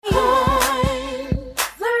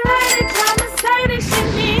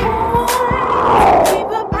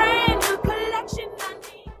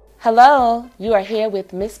Hello, you are here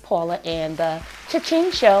with Miss Paula and the Cha-Ching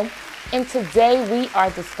Show, and today we are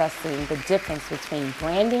discussing the difference between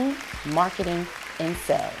branding, marketing, and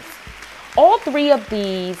sales. All three of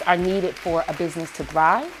these are needed for a business to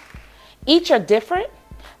thrive. Each are different,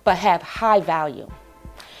 but have high value.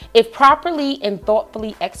 If properly and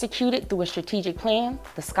thoughtfully executed through a strategic plan,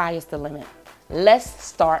 the sky is the limit. Let's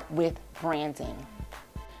start with branding.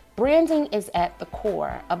 Branding is at the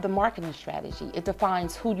core of the marketing strategy. It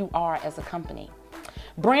defines who you are as a company.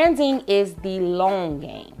 Branding is the long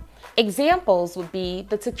game. Examples would be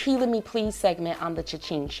the Tequila Me Please segment on the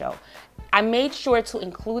Cha-Ching Show. I made sure to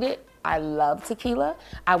include it. I love tequila.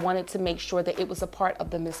 I wanted to make sure that it was a part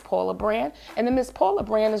of the Miss Paula brand, and the Miss Paula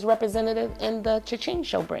brand is represented in the Cha-Ching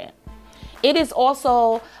Show brand. It is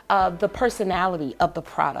also the personality of the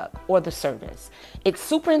product or the service. It's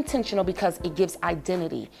super intentional because it gives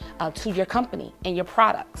identity to your company and your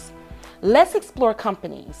products. Let's explore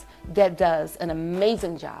companies that does an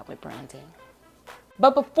amazing job with branding.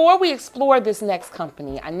 But before we explore this next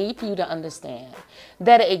company, I need for you to understand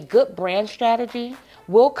that a good brand strategy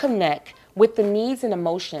will connect with the needs and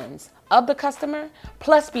emotions of the customer,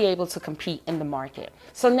 plus be able to compete in the market.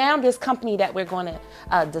 So now this company that we're going to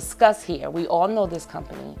discuss here, we all know this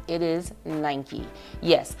company. It is Nike.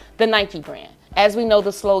 Yes, the Nike brand. As we know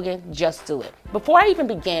the slogan, just do it. Before I even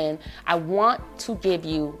begin, I want to give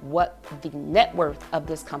you what the net worth of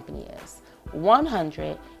this company is.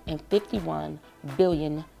 $151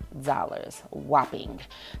 billion, whopping.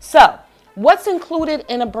 So, what's included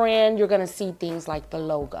in a brand? You're gonna see things like the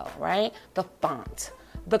logo, right? The font,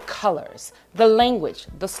 the colors, the language,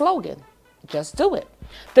 the slogan, just do it.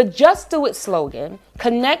 The Just Do It slogan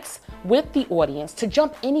connects with the audience to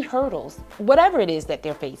jump any hurdles, whatever it is that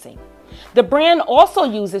they're facing. The brand also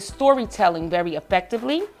uses storytelling very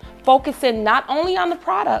effectively, focusing not only on the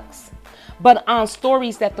products, but on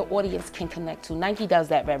stories that the audience can connect to. Nike does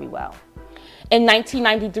that very well. In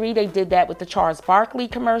 1993, they did that with the Charles Barkley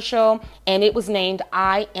commercial, and it was named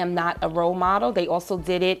I Am Not a Role Model. They also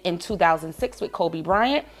did it in 2006 with Kobe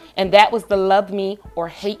Bryant, and that was the Love Me or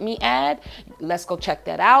Hate Me ad. Let's go check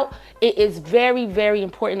that out. It is very, very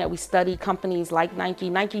important that we study companies like Nike.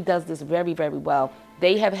 Nike does this very, very well.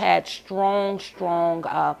 They have had strong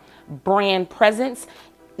brand presence,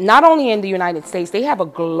 not only in the United States, they have a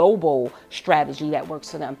global strategy that works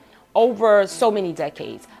for them over so many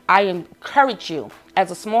decades. I encourage you as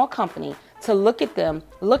a small company to look at them,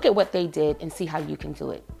 look at what they did, and see how you can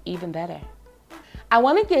do it even better. I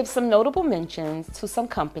want to give some notable mentions to some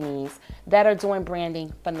companies that are doing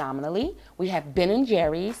branding phenomenally. We have Ben &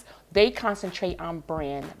 Jerry's. They concentrate on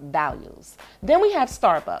brand values. Then we have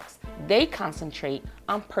Starbucks. They concentrate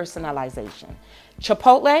on personalization.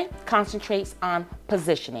 Chipotle concentrates on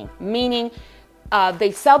positioning, meaning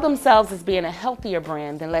they sell themselves as being a healthier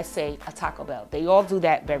brand than, let's say, a Taco Bell. They all do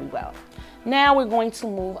that very well. Now we're going to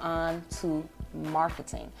move on to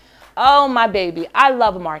marketing. Oh, my baby, I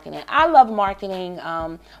love marketing. I love marketing.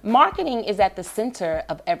 Marketing is at the center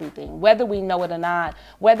of everything, whether we know it or not,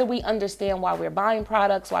 whether we understand why we're buying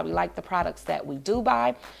products, why we like the products that we do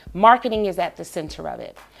buy. Marketing is at the center of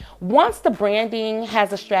it. Once the branding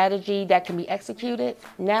has a strategy that can be executed,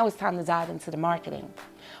 now it's time to dive into the marketing.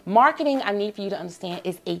 Marketing, I need for you to understand,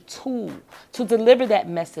 is a tool to deliver that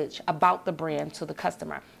message about the brand to the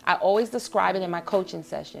customer. I always describe it in my coaching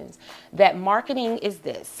sessions that marketing is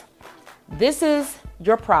this. This is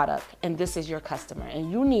your product and this is your customer,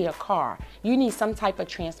 and you need a car. You need some type of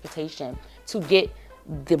transportation to get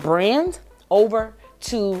the brand over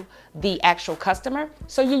to the actual customer.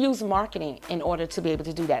 So you use marketing in order to be able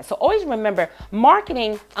to do that. So always remember,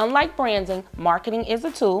 marketing, unlike branding, marketing is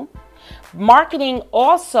a tool. Marketing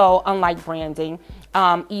also, unlike branding,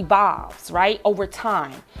 evolves, right, over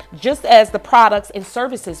time, just as the products and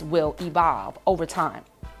services will evolve over time.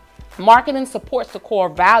 Marketing supports the core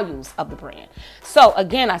values of the brand. So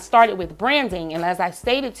again, I started with branding, and as I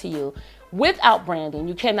stated to you, without branding,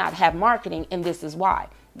 you cannot have marketing, and this is why.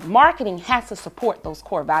 Marketing has to support those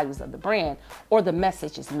core values of the brand, or the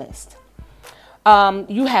message is missed.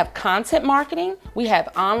 You have content marketing, we have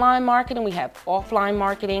online marketing, we have offline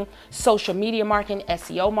marketing, social media marketing,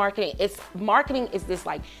 SEO marketing. Marketing is this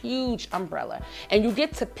like huge umbrella, and you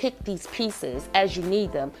get to pick these pieces as you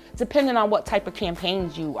need them, depending on what type of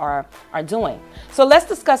campaigns you are doing. So let's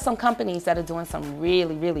discuss some companies that are doing some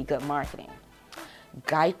really, really good marketing.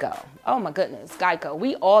 Geico. Oh my goodness, Geico.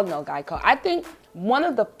 We all know Geico. I think one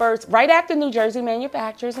of the first, right after New Jersey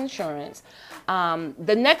Manufacturers Insurance,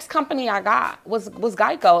 the next company I got was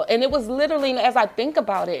Geico. And it was literally, as I think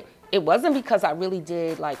about it, It wasn't because I really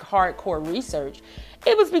did like hardcore research.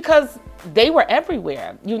 It was because they were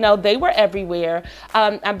everywhere. They were everywhere.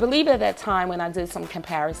 I believe at that time when I did some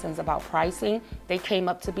comparisons about pricing, they came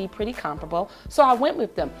up to be pretty comparable. So I went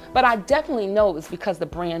with them. But I definitely know it was because the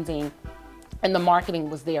branding and the marketing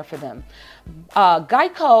was there for them.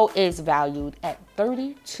 Geico is valued at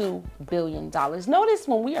 $32 billion. Notice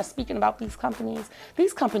when we are speaking about these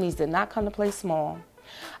companies did not come to play small.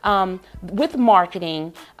 With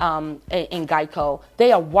marketing in Geico,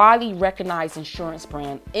 they are widely recognized insurance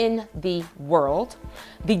brand in the world.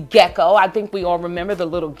 The gecko, I think we all remember the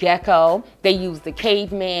little gecko. They used the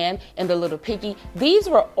caveman and the little piggy. These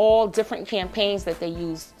were all different campaigns that they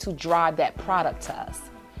used to drive that product to us.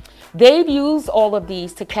 They've used all of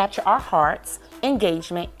these to capture our hearts,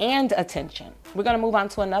 engagement, and attention. We're going to move on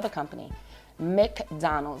to another company,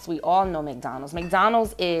 McDonald's. We all know McDonald's.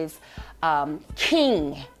 McDonald's is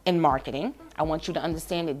king in marketing. I want you to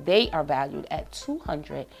understand that they are valued at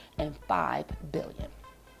 $205 billion.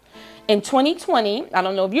 In 2020, I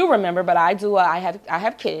don't know if you remember, but I do. I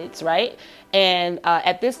have kids, right? And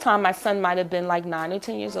at this time, my son might have been like 9 or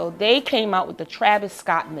 10 years old. They came out with the Travis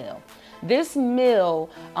Scott meal. This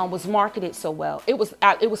meal was marketed so well. It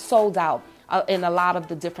was sold out in a lot of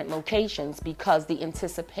the different locations because the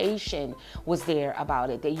anticipation was there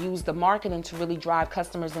about it. They used the marketing to really drive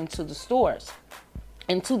customers into the stores.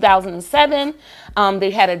 In 2007,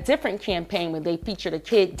 they had a different campaign where they featured a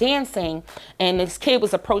kid dancing, and this kid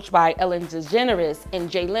was approached by Ellen DeGeneres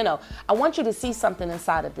and Jay Leno. I want you to see something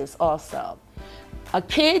inside of this also. A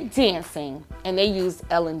kid dancing, and they used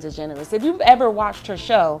Ellen DeGeneres. If you've ever watched her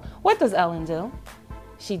show, what does Ellen do?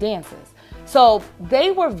 She dances. So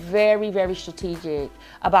they were very, very strategic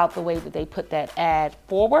about the way that they put that ad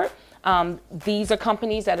forward. These are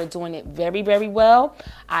companies that are doing it very, very well.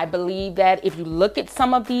 I believe that if you look at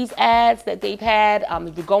some of these ads that they've had,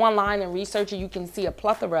 if you go online and research it, you can see a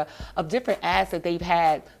plethora of different ads that they've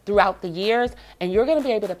had throughout the years. And you're going to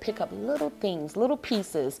be able to pick up little things, little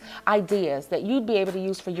pieces, ideas that you'd be able to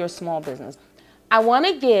use for your small business. I want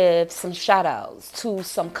to give some shout outs to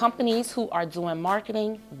some companies who are doing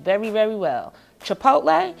marketing very, very well.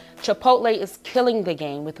 Chipotle is killing the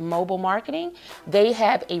game with mobile marketing. They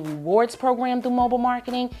have a rewards program through mobile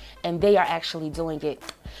marketing, and they are actually doing it.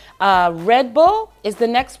 Red Bull is the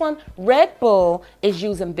next one. Red Bull is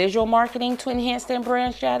using visual marketing to enhance their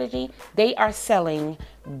brand strategy. They are selling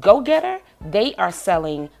Go-Getter, they are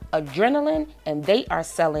selling Adrenaline, and they are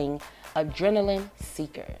selling Adrenaline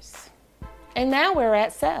Seekers. And now we're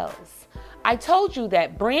at sales. I told you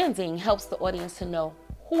that branding helps the audience to know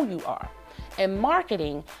who you are, and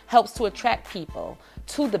marketing helps to attract people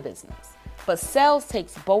to the business. But sales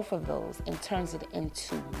takes both of those and turns it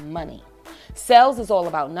into money. Sales is all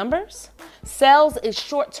about numbers. Sales is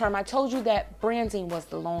short term. I told you that branding was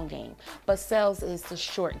the long game, but sales is the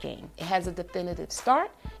short game. It has a definitive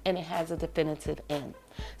start and it has a definitive end.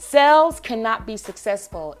 Sales cannot be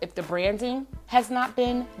successful if the branding has not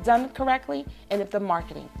been done correctly and if the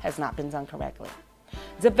marketing has not been done correctly.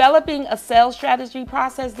 Developing a sales strategy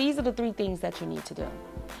process, these are the 3 things that you need to do.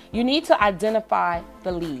 You need to identify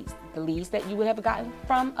the leads that you would have gotten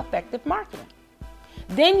from effective marketing.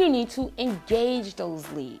 Then you need to engage those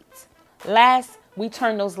leads. Last, we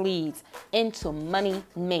turn those leads into money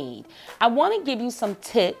made. I want to give you some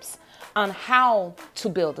tips on how to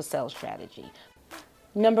build a sales strategy.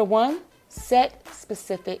 Number 1, set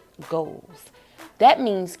specific goals. That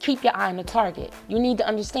means keep your eye on the target. You need to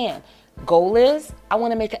understand, goal is, I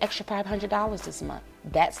want to make an extra $500 this month.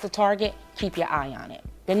 That's the target. Keep your eye on it.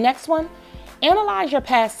 The next one, analyze your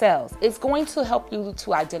past sales. It's going to help you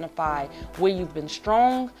to identify where you've been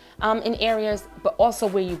strong in areas, but also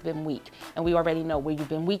where you've been weak. And we already know where you've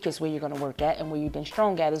been weak is where you're going to work at, and where you've been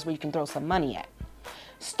strong at is where you can throw some money at.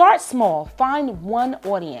 Start small. Find one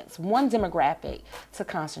audience, one demographic to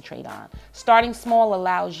concentrate on. Starting small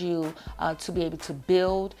allows you to be able to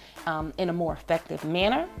build in a more effective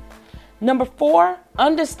manner. Number 4,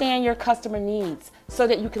 understand your customer needs so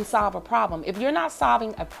that you can solve a problem. If you're not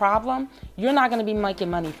solving a problem, you're not going to be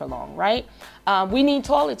making money for long, right? We need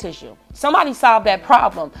toilet tissue. Somebody solve that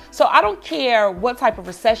problem. So I don't care what type of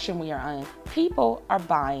recession we are in. People are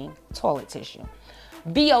buying toilet tissue.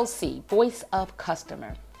 VOC, voice of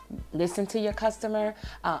customer. Listen to your customer,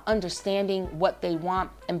 understanding what they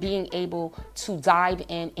want and being able to dive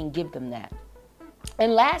in and give them that.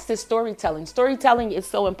 And last is storytelling. Storytelling is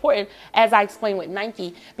so important, as I explained with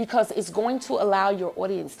Nike, because it's going to allow your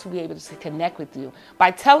audience to be able to connect with you.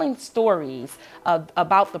 By telling stories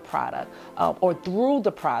about the product or through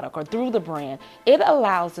the product or through the brand, it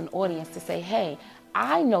allows an audience to say, hey,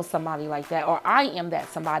 I know somebody like that, or I am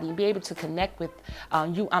that somebody, and be able to connect with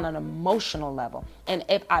you on an emotional level. And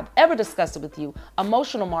if I've ever discussed it with you,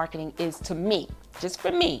 emotional marketing is, to me, just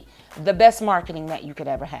for me, the best marketing that you could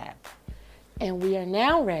ever have. And we are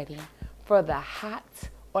now ready for the hot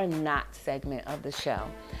or not segment of the show.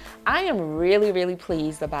 I am really, really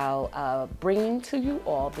pleased about bringing to you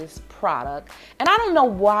all this product. And I don't know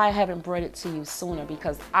why I haven't brought it to you sooner,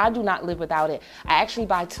 because I do not live without it. I actually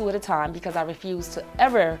buy 2 at a time because I refuse to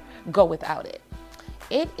ever go without it.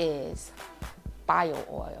 It is bio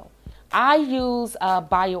oil. I use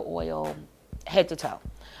bio oil head to toe.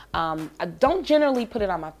 I don't generally put it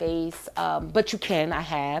on my face, but you can, I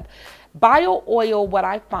have. Bio oil, what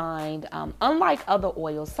I find, unlike other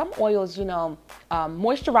oils, some oils,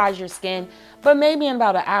 moisturize your skin, but maybe in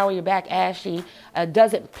about an hour you're back ashy,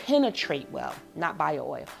 doesn't penetrate well. Not bio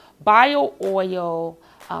oil. Bio oil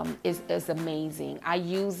is amazing. I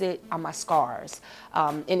use it on my scars,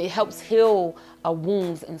 and it helps heal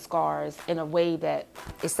wounds and scars in a way that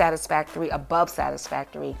is satisfactory, above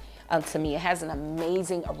satisfactory to me. It has an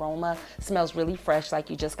amazing aroma, smells really fresh, like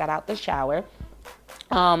you just got out the shower.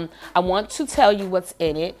 I want to tell you what's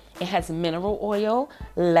in it. It has mineral oil,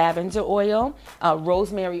 lavender oil,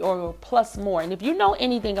 rosemary oil, plus more. And if you know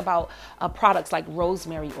anything about products like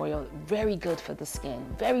rosemary oil, very good for the skin.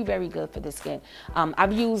 Very, very good for the skin.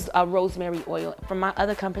 I've used rosemary oil from my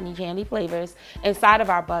other company, Candy Flavors, inside of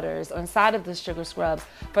our butters, or inside of the sugar scrubs,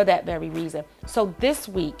 for that very reason. So this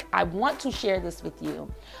week, I want to share this with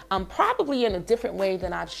you, probably in a different way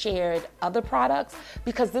than I've shared other products,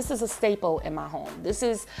 because this is a staple in my home. This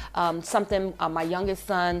is something my youngest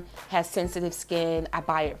son has sensitive skin. I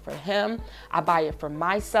buy it for him. I buy it for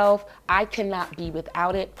myself. I cannot be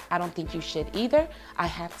without it. I don't think you should either. I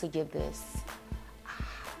have to give this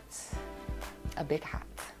a big hot.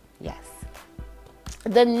 Yes.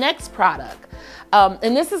 The next product,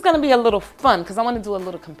 and this is going to be a little fun because I want to do a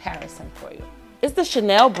little comparison for you. It's the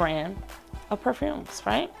Chanel brand of perfumes,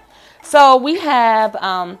 right? So we have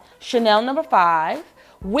Chanel No. 5,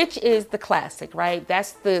 which is the classic, right?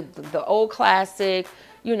 That's the old classic,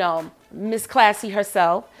 Miss Classy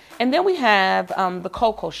herself. And then we have the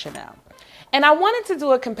Coco Chanel. And I wanted to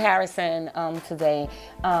do a comparison today.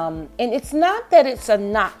 And it's not that it's a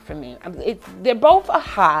not for me. They're both a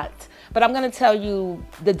hot, but I'm going to tell you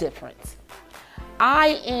the difference.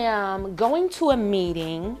 I am going to a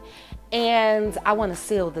meeting and I want to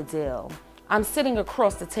seal the deal. I'm sitting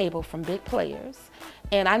across the table from big players,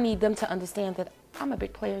 and I need them to understand that I'm a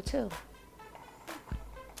big player too.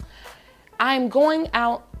 I'm going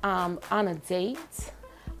out on a date.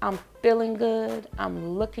 I'm feeling good.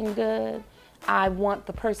 I'm looking good. I want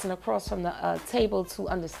the person across from the table to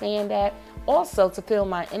understand that. Also to feel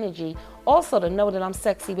my energy. Also to know that I'm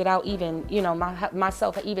sexy without even,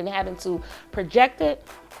 myself even having to project it.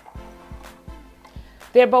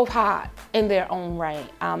 They're both hot in their own right.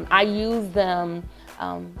 I use them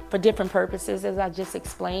for different purposes, as I just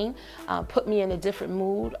explained. Put me in a different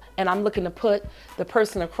mood, and I'm looking to put the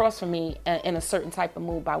person across from me in a certain type of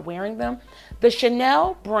mood by wearing them. The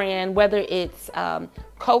Chanel brand, whether it's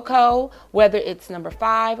Coco, whether it's No.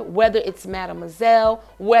 5, whether it's Mademoiselle,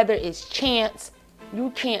 whether it's Chance, you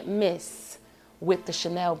can't miss with the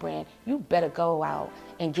Chanel brand. You better go out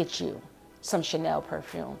and get you some Chanel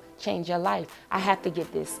perfume. Change your life. I have to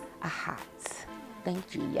give this a hot.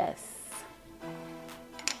 Thank you, yes.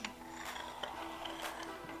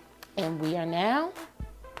 And we are now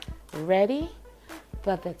ready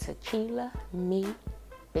for the Tequila Me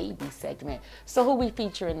Baby segment. So who we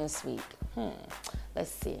featuring this week?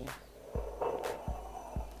 Let's see.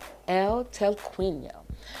 El Telquino.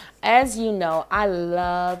 As you know, I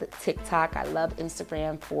love TikTok. I love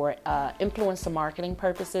Instagram for influencer marketing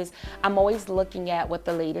purposes. I'm always looking at what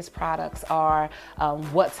the latest products are,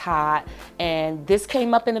 what's hot. And this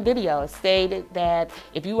came up in a video. It stated that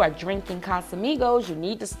if you are drinking Casamigos, you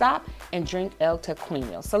need to stop and drink El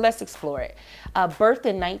Telquino. So let's explore it. Birthed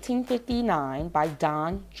in 1959 by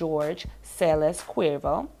Don George Salas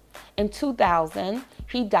Cuervo. In 2000,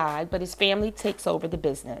 he died, but his family takes over the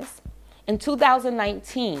business. In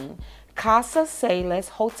 2019, Casa Salas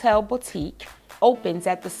Hotel Boutique opens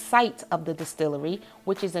at the site of the distillery,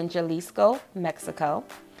 which is in Jalisco, Mexico.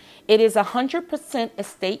 It is 100%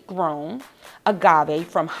 estate-grown agave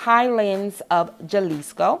from highlands of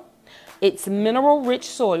Jalisco. Its mineral-rich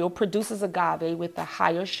soil produces agave with a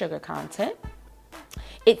higher sugar content.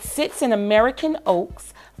 It sits in American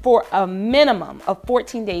oaks for a minimum of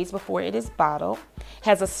 14 days before it is bottled.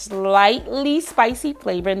 Has a slightly spicy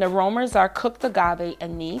flavor, and the aromas are cooked agave,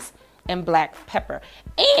 anise, and black pepper.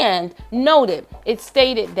 And noted, it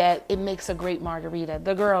stated that it makes a great margarita.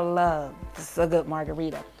 The girl loves a good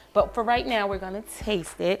margarita. But for right now, we're gonna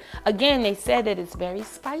taste it. Again, they said that it's very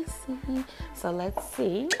spicy. So let's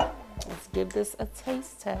see. Let's give this a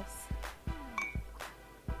taste test.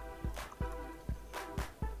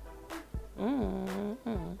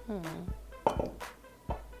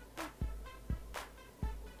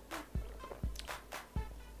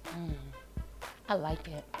 I like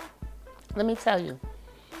it. Let me tell you,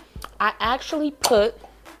 I actually put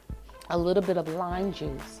a little bit of lime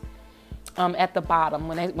juice at the bottom.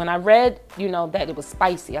 When I read, that it was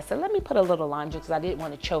spicy, I said, let me put a little lime juice because I didn't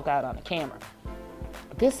want to choke out on the camera.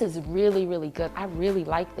 This is really, really good. I really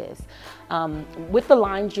like this. With the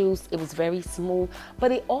lime juice, it was very smooth,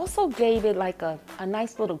 but it also gave it like a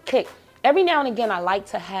nice little kick. Every now and again, I like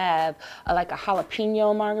to have like a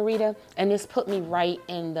jalapeno margarita, and this put me right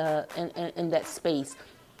in that space.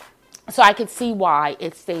 So I could see why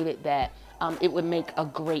it stated that it would make a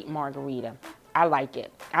great margarita. I like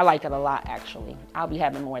it. I like it a lot, actually. I'll be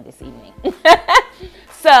having more this evening.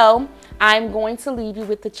 So I'm going to leave you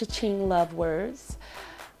with the cha-ching love words.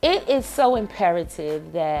 It is so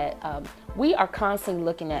imperative that we are constantly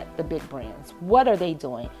looking at the big brands. What are they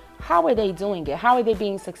doing? How are they doing it? How are they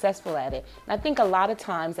being successful at it? And I think a lot of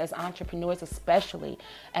times as entrepreneurs, especially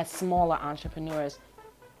as smaller entrepreneurs,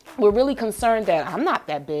 we're really concerned that I'm not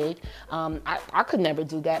that big. I could never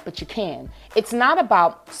do that, but you can. It's not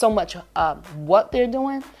about so much what they're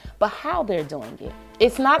doing, but how they're doing it.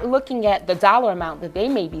 It's not looking at the dollar amount that they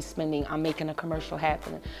may be spending on making a commercial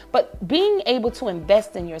happen, but being able to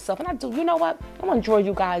invest in yourself. And you know what? I want to draw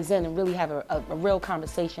you guys in and really have a real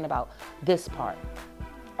conversation about this part.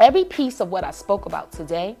 Every piece of what I spoke about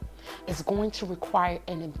today is going to require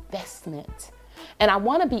an investment. And I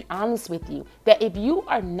want to be honest with you that if you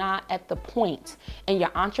are not at the point in your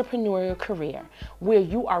entrepreneurial career where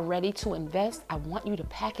you are ready to invest, I want you to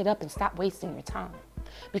pack it up and stop wasting your time,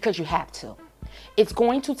 because you have to. It's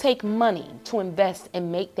going to take money to invest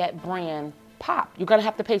and make that brand pop. You're going to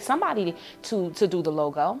have to pay somebody to do the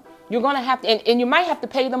logo. You're going to have to, and you might have to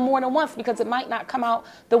pay them more than once because it might not come out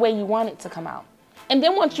the way you want it to come out. And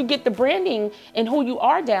then once you get the branding and who you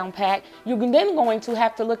are down pat, you're then going to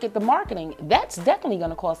have to look at the marketing. That's definitely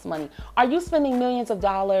going to cost money. Are you spending millions of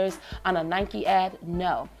dollars on a Nike ad?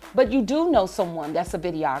 No. But you do know someone that's a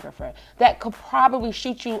videographer that could probably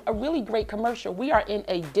shoot you a really great commercial. We are in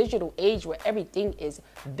a digital age where everything is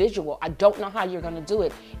visual. I don't know how you're going to do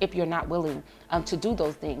it if you're not willing to do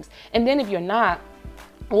those things. And then if you're not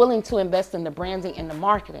willing to invest in the branding and the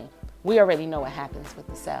marketing, we already know what happens with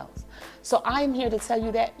the sales. So I'm here to tell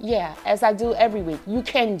you that, yeah, as I do every week, you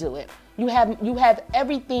can do it. You have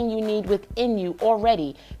everything you need within you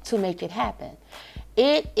already to make it happen.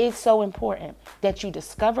 It is so important that you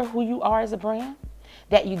discover who you are as a brand,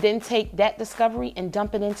 that you then take that discovery and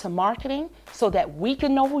dump it into marketing so that we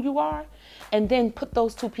can know who you are, and then put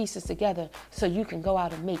those two pieces together so you can go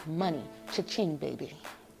out and make money. Cha-ching, baby.